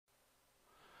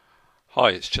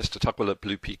Hi, it's Chester Tuckwell at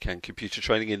Blue Pecan Computer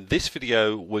Training. In this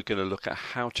video, we're going to look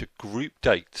at how to group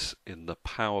dates in the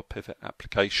Power Pivot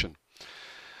application.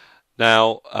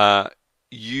 Now,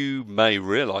 you may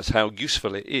realize how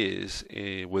useful it is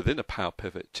within a Power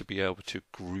Pivot to be able to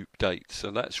group dates,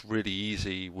 and that's really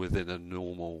easy within a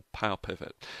normal Power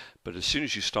Pivot. But as soon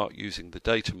as you start using the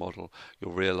data model,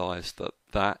 you'll realize that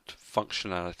that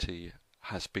functionality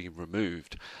has been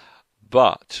removed.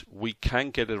 But we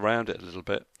can get around it a little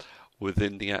bit.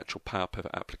 Within the actual Power Pivot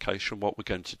application, what we're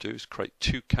going to do is create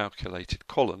two calculated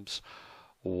columns,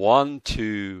 one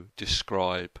to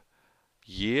describe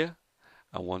year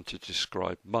and one to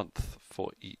describe month for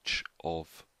each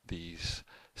of these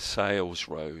sales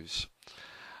rows.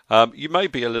 You may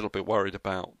be a little bit worried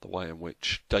about the way in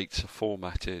which dates are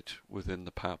formatted within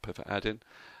the Power Pivot add-in.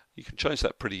 You can change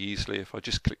that pretty easily if I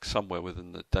just click somewhere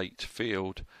within the date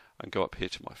field and go up here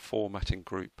to my formatting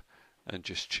group and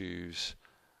just choose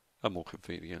a more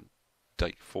convenient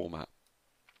date format.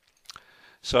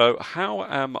 So how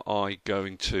am I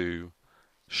going to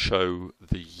show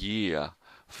the year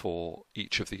for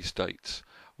each of these dates?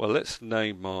 Well, let's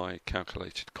name my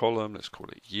calculated column, let's call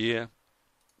it year.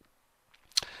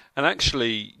 And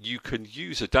actually you can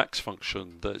use a DAX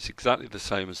function that's exactly the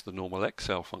same as the normal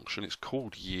Excel function. It's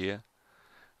called year,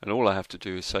 and all I have to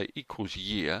do is say equals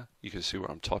year. You can see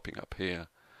where I'm typing up here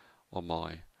on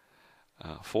my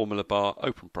formula bar,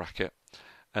 open bracket,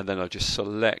 and then I just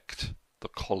select the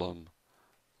column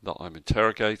that I'm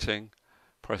interrogating,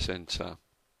 press enter,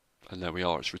 and there we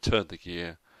are. It's returned the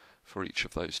year for each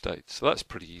of those dates. So that's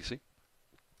pretty easy.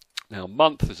 Now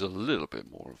month is a little bit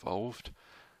more involved,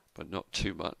 but not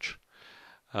too much.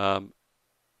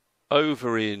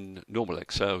 Over in normal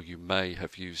Excel you may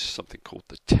have used something called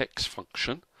the text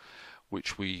function,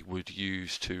 which we would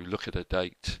use to look at a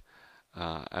date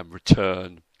and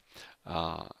return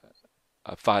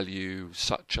a value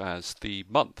such as the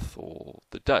month or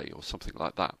the day or something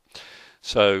like that.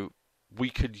 So we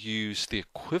could use the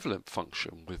equivalent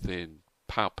function within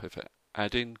Power Pivot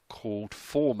add-in called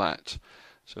format.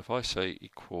 So if I say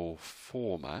equal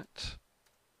format,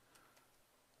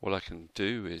 what I can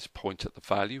do is point at the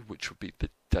value, which would be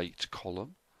the date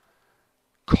column,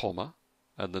 comma,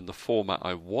 and then the format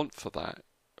I want for that,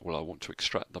 well, I want to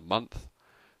extract the month.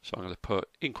 So I'm going to put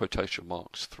in quotation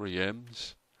marks 3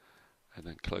 M's and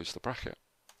then close the bracket.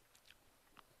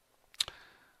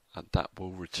 And that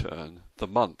will return the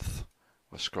month.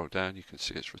 If I scroll down, you can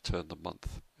see it's returned the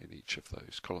month in each of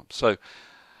those columns. So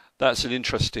that's an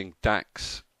interesting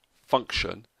DAX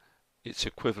function. Its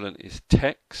equivalent is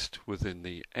text within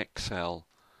the Excel,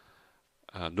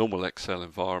 normal Excel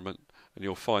environment. And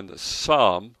you'll find that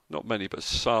some, not many, but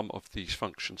some of these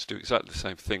functions do exactly the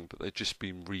same thing, but they've just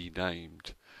been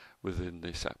renamed within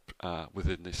this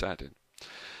add-in.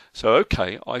 So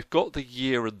okay, I've got the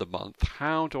year and the month.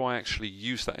 How do I actually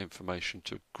use that information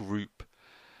to group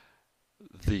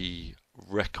the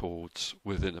records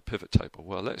within a pivot table?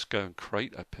 Well, let's go and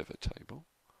create a pivot table.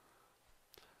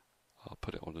 I'll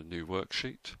put it on a new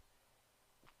worksheet.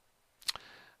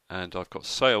 And I've got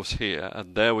sales here,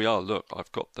 and there we are. Look,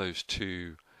 I've got those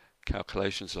two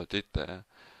calculations I did there.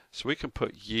 So we can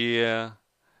put year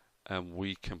and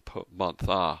we can put month.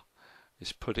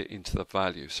 Is put it into the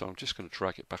value. So I'm just going to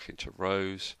drag it back into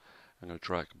rows. I'm going to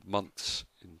drag months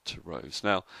into rows.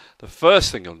 Now, the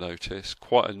first thing you'll notice,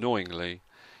 quite annoyingly,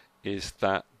 is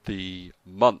that the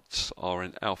months are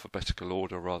in alphabetical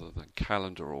order rather than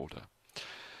calendar order.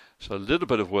 So a little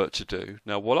bit of work to do.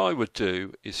 Now what I would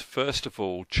do is first of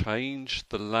all change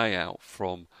the layout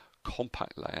from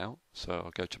compact layout. So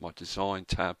I'll go to my design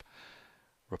tab,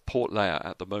 report layout.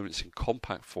 At the moment it's in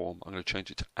compact form. I'm going to change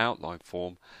it to outline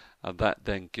form, and that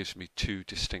then gives me two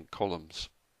distinct columns.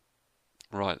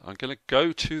 Right, I'm going to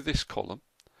go to this column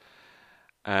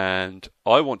and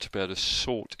I want to be able to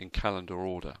sort in calendar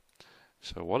order.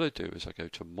 So what I do is I go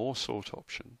to more sort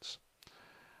options.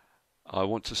 I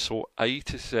want to sort A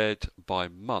to Z by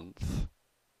month.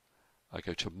 I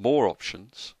go to more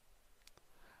options,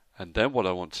 and then what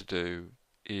I want to do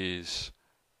is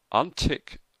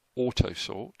untick auto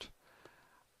sort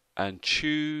and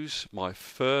choose my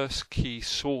first key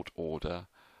sort order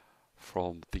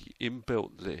from the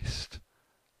inbuilt list,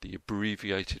 the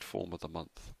abbreviated form of the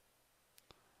month.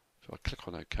 So I click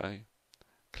on OK,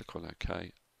 click on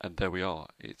OK, and there we are.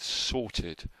 It's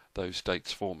sorted those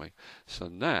dates for me. So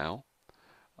now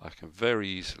I can very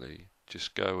easily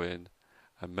just go in,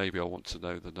 and maybe I want to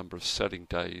know the number of selling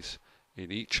days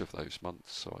in each of those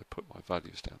months. So I put my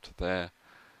values down to there,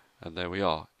 and there we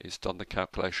are. It's done the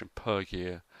calculation per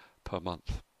year, per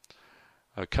month.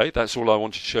 Okay, that's all I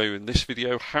want to show you in this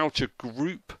video, how to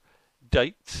group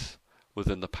dates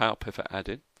within the Power Pivot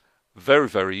add-in. Very,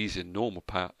 very easy in normal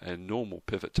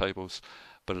pivot tables,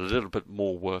 but a little bit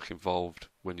more work involved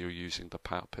when you're using the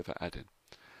Power Pivot add-in.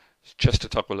 It's Chester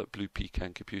Tugwell at Blue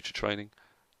Pecan Computer Training.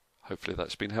 Hopefully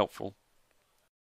that's been helpful.